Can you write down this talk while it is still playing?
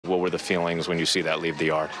What were the feelings when you see that leave the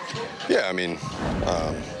yard? Yeah, I mean,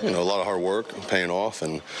 a lot of hard work paying off,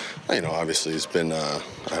 and obviously it's been.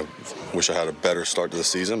 I wish I had a better start to the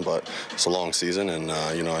season, but it's a long season, and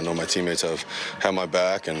I know my teammates have had my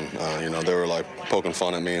back, and they were like poking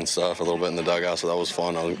fun at me and stuff a little bit in the dugout, so that was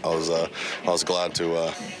fun. I was glad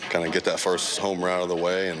to kind of get that first homer out of the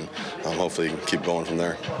way, and hopefully keep going from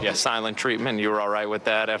there. Yeah, silent treatment. You were all right with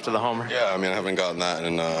that after the homer? Yeah, I mean, I haven't gotten that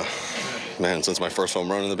in. Since my first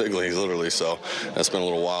home run in the big leagues, literally. So it's been a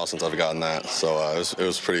little while since I've gotten that. So it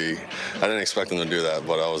was pretty. I didn't expect him to do that,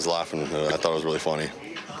 but I was laughing. I thought it was really funny.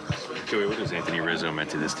 Joey, what does Anthony Rizzo meant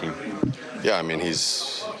to this team? Yeah, I mean,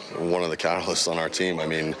 he's one of the catalysts on our team. I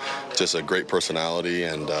mean, just a great personality,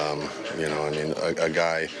 and a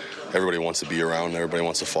guy everybody wants to be around, everybody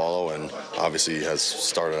wants to follow, and obviously he has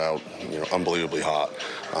started out, unbelievably hot.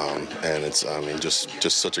 And it's,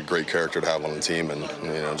 just such a great character to have on the team, and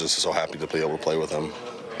just so happy to be able to play with him.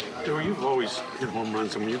 Joey, you've always hit home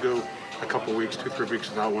runs, and when you go a couple weeks, 2-3 weeks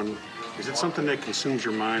without one, is it something that consumes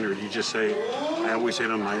your mind, or do you just say, I always hit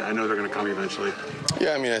them, I know they're going to come eventually?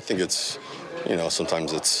 Yeah, I mean, I think it's,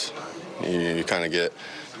 sometimes it's, you kind of get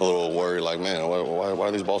a little worried, like, man, why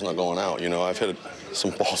are these balls not going out? I've hit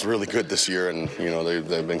some balls really good this year, and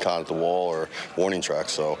they've been caught at the wall or warning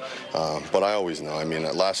tracks. So, but I always know. I mean,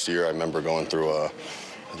 last year I remember going through I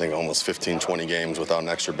think almost 15, 20 games without an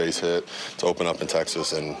extra base hit to open up in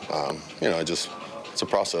Texas, and it's a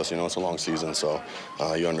process. It's a long season, so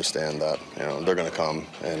you understand that they're going to come,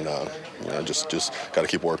 and just got to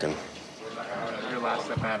keep working.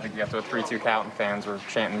 Last at bat, I think you got to a 3-2 count, and fans were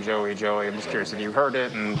chanting Joey, Joey. I'm just curious if you heard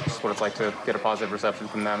it and just what it's like to get a positive reception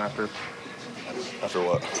from them after. After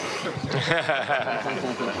what?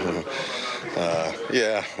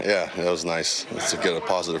 Yeah, that was nice to get a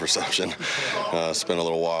positive reception. It's been a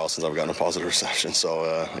little while since I've gotten a positive reception, so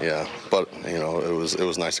yeah. But it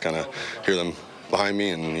was nice to kind of hear them behind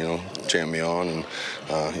me and chant me on, and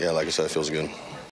like I said, it feels good.